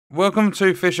Welcome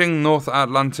to Fishing North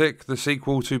Atlantic, the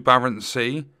sequel to Barents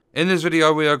Sea. In this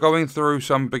video we are going through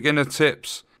some beginner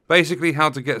tips, basically how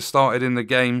to get started in the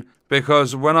game,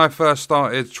 because when I first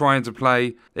started trying to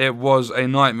play, it was a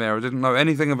nightmare. I didn't know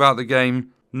anything about the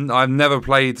game. I've never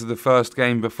played the first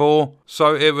game before,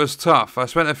 so it was tough. I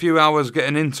spent a few hours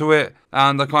getting into it,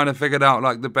 and I kind of figured out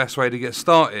like the best way to get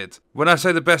started. When I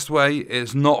say the best way,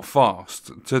 it's not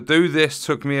fast. To do this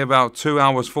took me about 2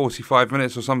 hours 45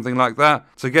 minutes or something like that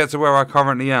to get to where I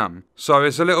currently am. So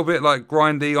it's a little bit like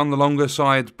grindy on the longer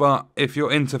side, but if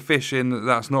you're into fishing,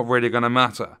 that's not really going to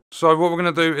matter. So what we're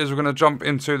going to do is we're going to jump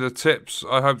into the tips.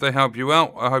 I hope they help you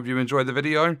out. I hope you enjoyed the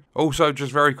video. Also,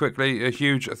 just very quickly, a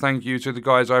huge thank you to the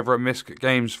guys over at Misc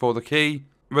Games for the key.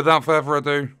 Without further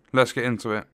ado, let's get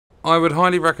into it. I would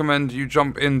highly recommend you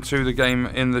jump into the game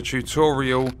in the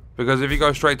tutorial, because if you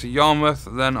go straight to Yarmouth,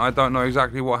 then I don't know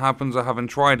exactly what happens. I haven't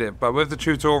tried it, but with the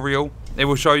tutorial, it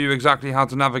will show you exactly how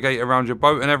to navigate around your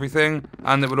boat and everything,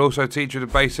 and it will also teach you the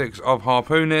basics of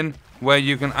harpooning, where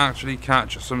you can actually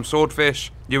catch some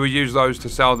swordfish. You will use those to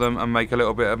sell them and make a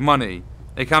little bit of money.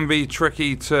 It can be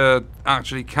tricky to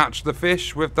actually catch the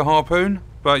fish with the harpoon,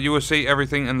 but you will see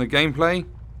everything in the gameplay.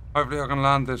 Hopefully I can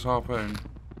land this harpoon.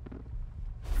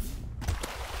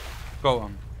 Got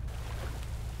one.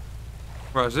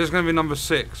 Right, so this is going to be number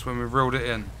 6 when we've reeled it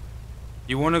in.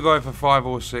 You want to go for 5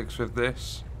 or 6 with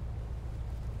this.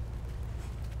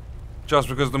 Just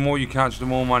because the more you catch, the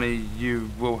more money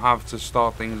you will have to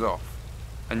start things off.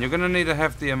 And you're going to need a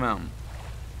hefty amount.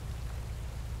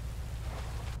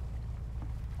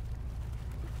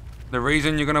 The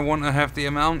reason you're going to want a hefty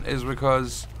amount is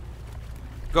because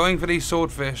going for these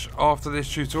swordfish after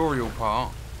this tutorial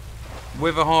part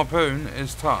with a harpoon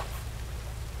is tough.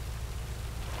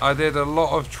 I did a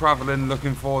lot of travelling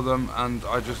looking for them, and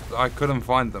I couldn't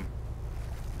find them.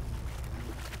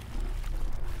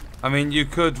 I mean, you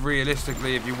could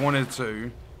realistically, if you wanted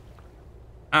to,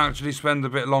 actually spend a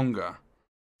bit longer.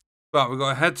 But we've got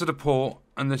to head to the port,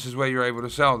 and this is where you're able to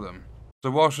sell them.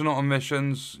 So whilst you're not on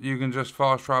missions, you can just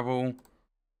fast travel.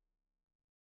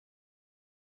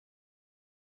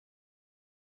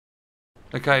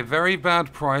 Okay, very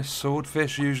bad price.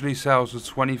 Swordfish usually sells for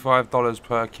 $25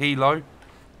 per kilo.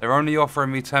 They're only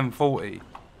offering me $10.40.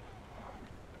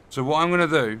 So what I'm going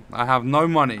to do, I have no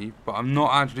money, but I'm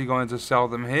not actually going to sell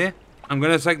them here. I'm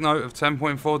going to take note of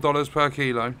 $10.40 per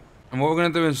kilo. And what we're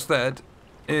going to do instead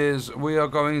is we are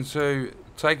going to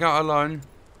take out a loan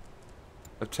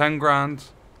of 10 grand,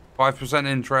 5%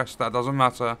 interest, that doesn't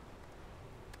matter.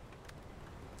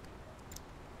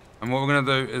 And what we're going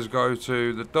to do is go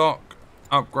to the dock,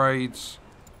 upgrades.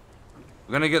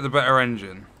 We're going to get the better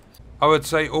engine. I would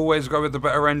say always go with the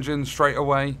better engine straight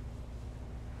away.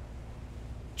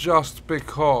 Just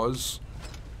because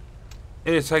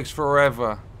it takes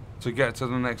forever to get to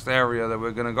the next area that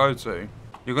we're going to go to.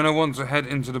 You're going to want to head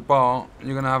into the bar.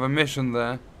 You're going to have a mission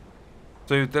there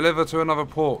to deliver to another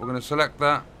port. We're going to select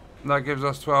that. That gives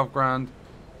us 12 grand.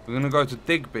 We're going to go to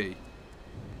Digby,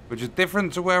 which is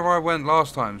different to where I went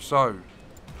last time. So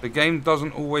the game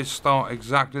doesn't always start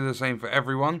exactly the same for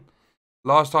everyone.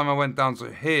 Last time I went down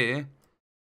to here,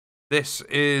 this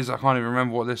is, I can't even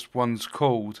remember what this one's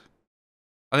called.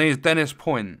 I think it's Dennis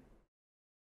Point.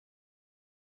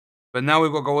 But now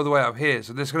we've got to go all the way up here,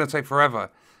 so this is going to take forever.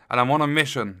 And I'm on a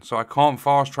mission, so I can't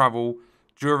fast travel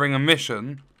during a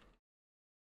mission.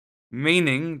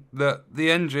 Meaning that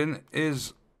the engine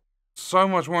is so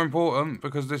much more important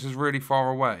because this is really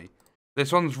far away.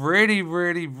 This one's really,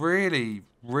 really, really,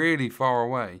 really far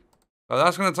away. So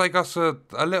that's going to take us a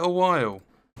little while.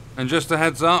 And just a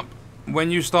heads up, when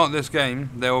you start this game,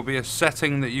 there will be a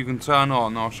setting that you can turn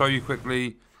on. I'll show you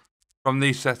quickly from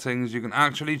these settings. You can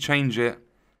actually change it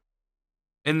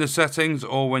in the settings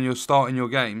or when you're starting your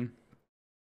game.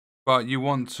 But you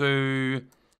want to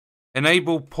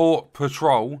enable port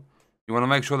patrol. You want to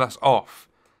make sure that's off.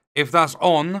 If that's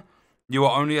on, you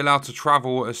are only allowed to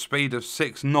travel at a speed of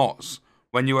 6 knots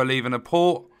when you are leaving a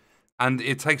port. And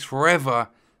it takes forever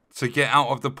to get out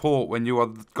of the port when you are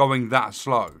going that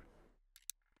slow.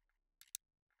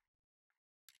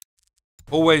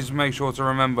 Always make sure to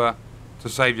remember to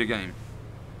save your game.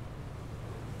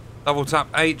 Double tap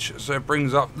H so it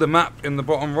brings up the map in the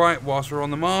bottom right whilst we're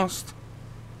on the mast.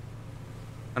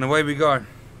 And away we go.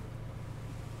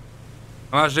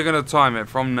 I'm actually going to time it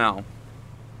from now.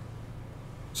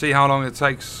 See how long it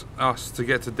takes us to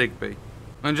get to Digby.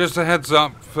 And just a heads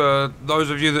up for those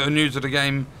of you that are new to the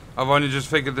game, I've only just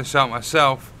figured this out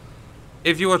myself.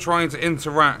 If you are trying to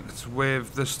interact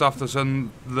with the stuff that's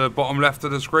on the bottom left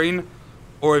of the screen,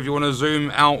 or if you want to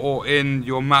zoom out or in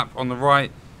your map on the right,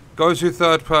 go to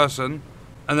third person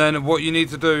And then what you need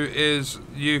to do is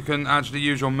you can actually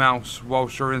use your mouse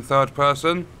whilst you're in third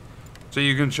person. So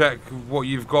you can check what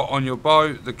you've got on your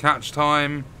boat, the catch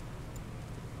time.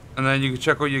 And then you can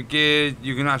check all your gear.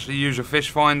 You can actually use your fish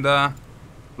finder,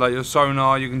 like your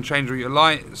sonar. You can change all your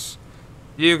lights.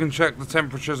 You can check the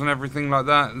temperatures and everything like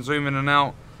that and zoom in and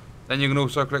out. Then you can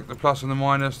also click the plus and the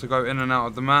minus to go in and out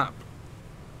of the map.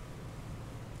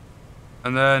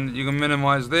 And then you can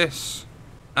minimize this.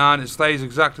 And it stays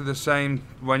exactly the same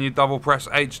when you double press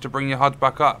H to bring your HUD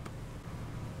back up.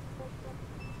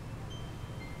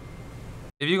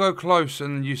 If you go close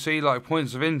and you see like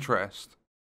points of interest,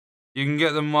 you can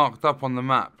get them marked up on the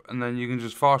map and then you can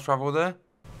just fast travel there.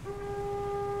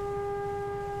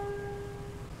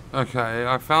 Okay,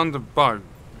 I found a boat.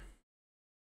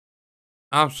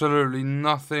 Absolutely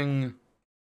nothing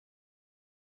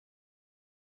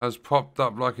has popped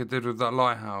up like it did with that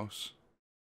lighthouse.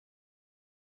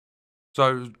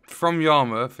 So from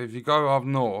Yarmouth, if you go up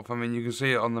north, I mean you can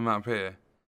see it on the map here.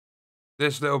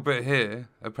 This little bit here,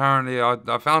 apparently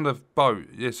I found a boat.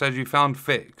 It says you found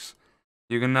fix.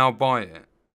 You can now buy it.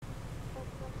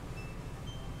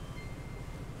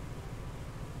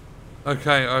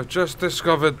 Okay, I've just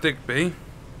discovered Digby.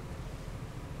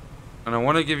 And I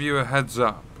want to give you a heads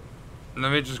up.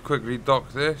 Let me just quickly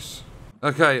dock this.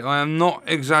 Okay, I am not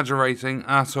exaggerating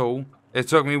at all. It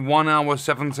took me 1 hour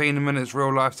 17 minutes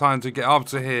real life time to get up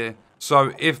to here.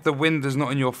 So if the wind is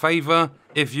not in your favour,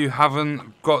 if you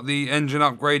haven't got the engine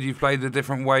upgrade, you've played a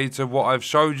different way to what I've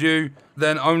showed you,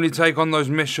 then only take on those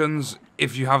missions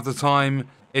if you have the time,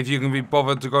 if you can be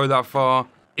bothered to go that far.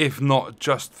 If not,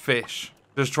 just fish.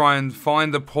 Just try and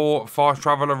find a port, fast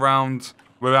travel around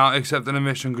without accepting a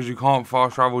mission because you can't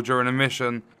fast travel during a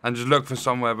mission, and just look for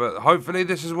somewhere. But hopefully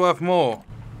this is worth more.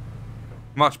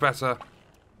 Much better.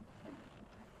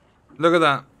 Look at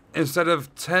that. Instead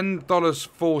of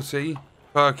 $10.40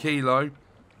 per kilo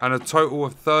and a total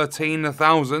of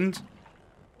 13,000,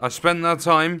 I spent that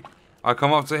time. I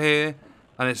come up to here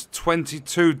and it's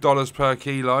 $22 per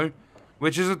kilo,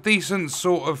 which is a decent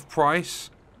sort of price.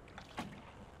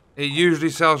 It usually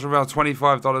sells for about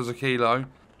 $25 a kilo,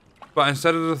 but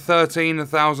instead of the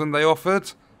 13,000 they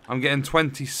offered, I'm getting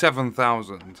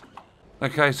 27,000.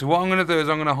 Okay, so what I'm going to do is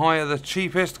I'm going to hire the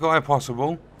cheapest guy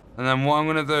possible. And then what I'm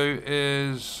going to do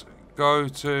is go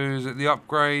to, is it the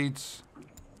upgrades?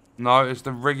 No, it's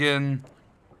the rigging.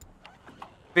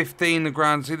 15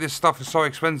 grand. See, this stuff is so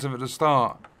expensive at the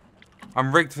start.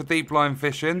 I'm rigged for deep line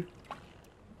fishing.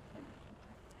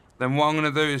 Then what I'm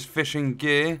going to do is fishing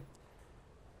gear.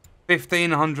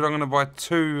 1,500, I'm going to buy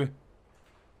 2.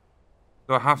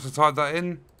 Do I have to type that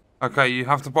in? Okay, you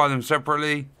have to buy them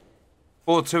separately.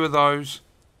 Bought 2 of those.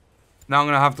 Now I'm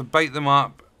going to have to bait them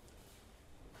up.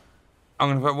 I'm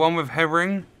going to put one with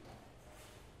herring.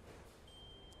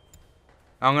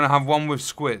 I'm going to have one with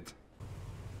squid.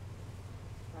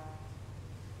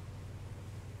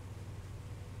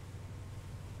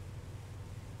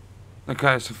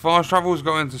 Okay, so fast travel is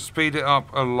going to speed it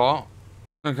up a lot.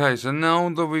 Okay, so now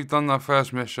that we've done that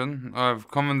first mission, I've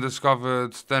come and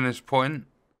discovered Dennis Point.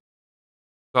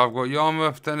 So I've got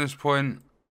Yarmouth, Dennis Point,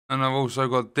 and I've also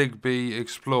got Digby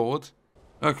explored.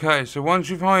 Okay, so once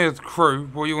you've hired crew,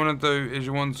 what you want to do is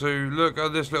you want to look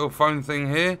at this little phone thing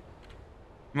here.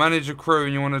 Manage a crew,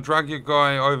 and you want to drag your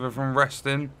guy over from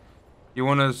resting. You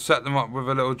want to set them up with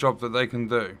a little job that they can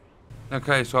do.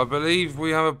 Okay, so I believe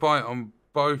we have a bite on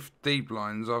both deep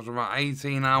lines after about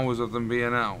 18 hours of them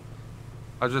being out.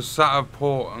 I just sat at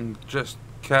port and just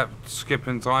kept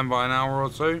skipping time by an hour or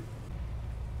 2.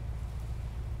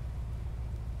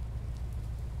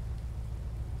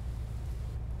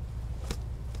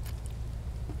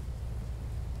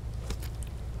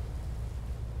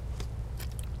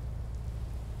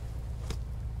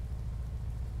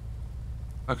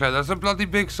 Okay, that's a bloody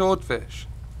big swordfish.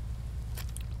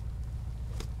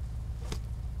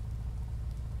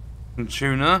 And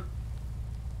tuna.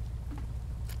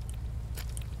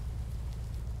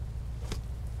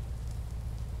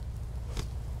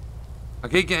 I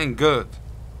keep getting good.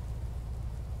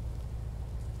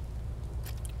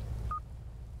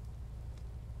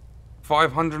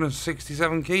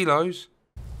 $567 kilos.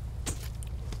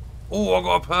 Oh, I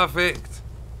got a perfect.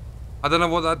 I don't know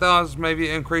what that does. Maybe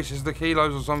it increases the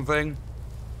kilos or something.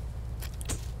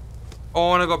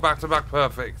 Oh, and I got back-to-back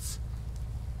perfects.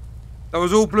 That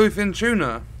was all bluefin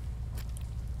tuna.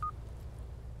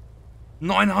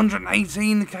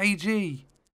 918 kg.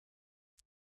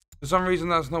 For some reason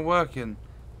that's not working.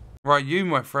 Right, you,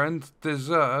 my friend,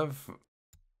 deserve...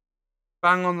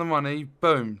 Bang on the money.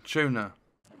 Boom. Tuna.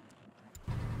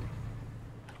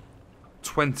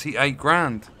 28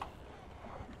 grand.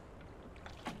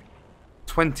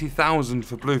 20,000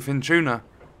 for bluefin tuna.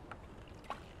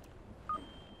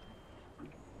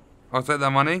 I'll take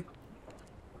that money.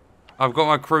 I've got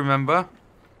my crew member.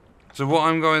 So what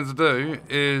I'm going to do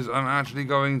is I'm actually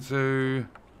going to...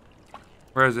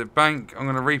 Where is it? Bank. I'm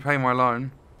going to repay my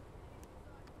loan.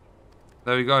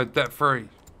 There we go. Debt free.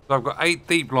 So I've got 8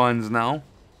 deep lines now.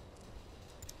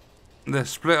 They're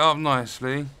split up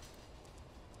nicely.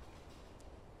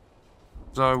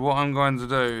 So what I'm going to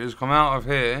do is come out of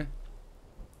here.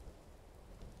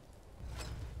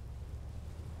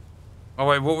 Oh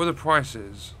wait, what were the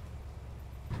prices?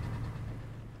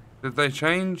 Did they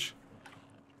change?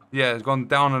 Yeah, it's gone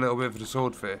down a little bit for the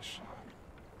swordfish.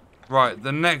 Right,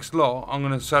 the next lot, I'm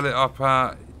going to sell it up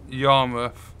at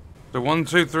Yarmouth. So 1,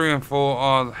 2, 3 and 4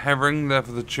 are the herring, there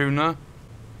for the tuna.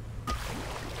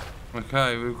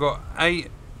 Okay, we've got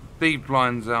 8 deep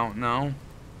lines out now.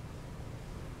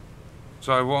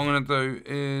 So what I'm going to do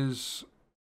is...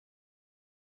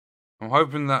 I'm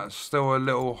hoping that's still a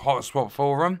little hot spot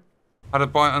for them. Had a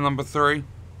bite on number 3.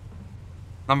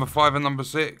 Number 5 and number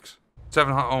 6.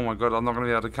 7, oh my god, I'm not going to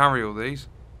be able to carry all these.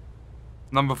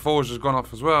 Number 4's just gone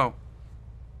off as well.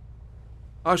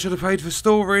 I should have paid for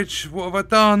storage. What have I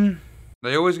done?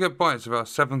 They always get bites about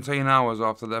 17 hours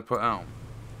after they're put out.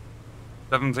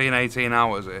 17, 18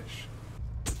 hours-ish.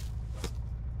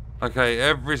 Okay,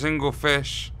 every single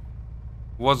fish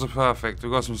was a perfect.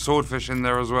 We've got some swordfish in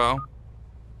there as well.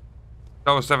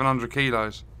 That was 700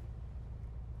 kilos.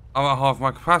 I'm at half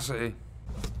my capacity.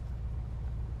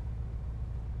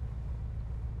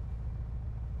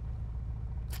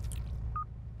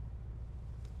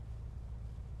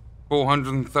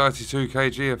 $432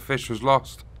 kg of fish was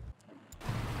lost.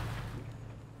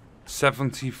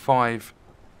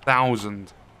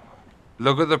 75,000.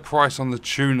 Look at the price on the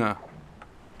tuna.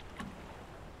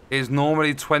 It's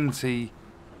normally $20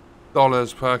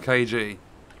 per kg.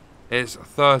 It's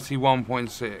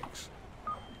 31.6.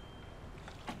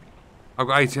 I've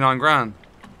got 89 grand.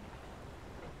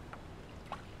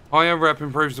 Higher rep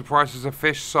improves the prices of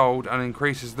fish sold and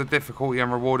increases the difficulty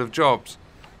and reward of jobs.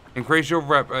 Increase your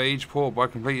rep at each port by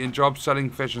completing jobs, selling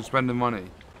fish and spending money.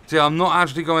 See, I'm not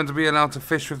actually going to be allowed to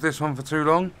fish with this one for too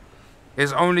long.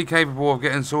 It's only capable of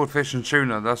getting swordfish and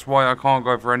tuna. That's why I can't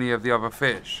go for any of the other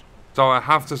fish. So I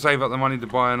have to save up the money to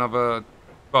buy another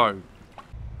boat.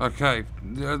 Okay,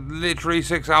 literally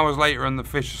 6 hours later and the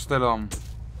fish are still on.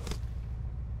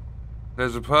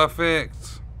 There's a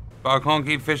perfect, but I can't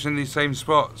keep fishing these same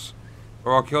spots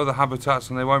or I'll kill the habitats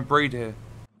and they won't breed here.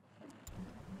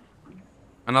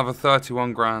 Another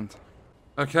 31 grand.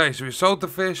 Okay, so we sold the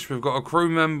fish, we've got a crew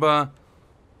member,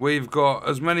 we've got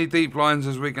as many deep lines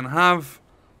as we can have,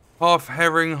 half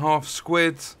herring, half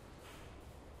squid.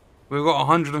 We've got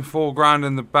 104 grand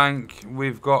in the bank,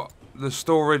 we've got the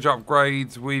storage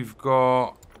upgrades, we've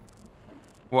got,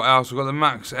 what else? We've got the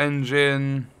max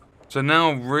engine. So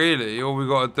now really all we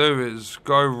got to do is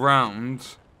go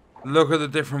round, look at the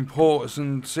different ports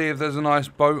and see if there's a nice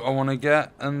boat I want to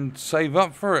get and save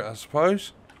up for it, I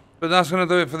suppose. But that's going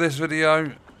to do it for this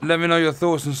video. Let me know your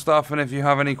thoughts and stuff, and if you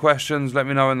have any questions, let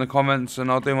me know in the comments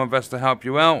and I'll do my best to help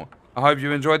you out. I hope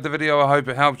you enjoyed the video, I hope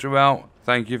it helped you out.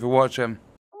 Thank you for watching.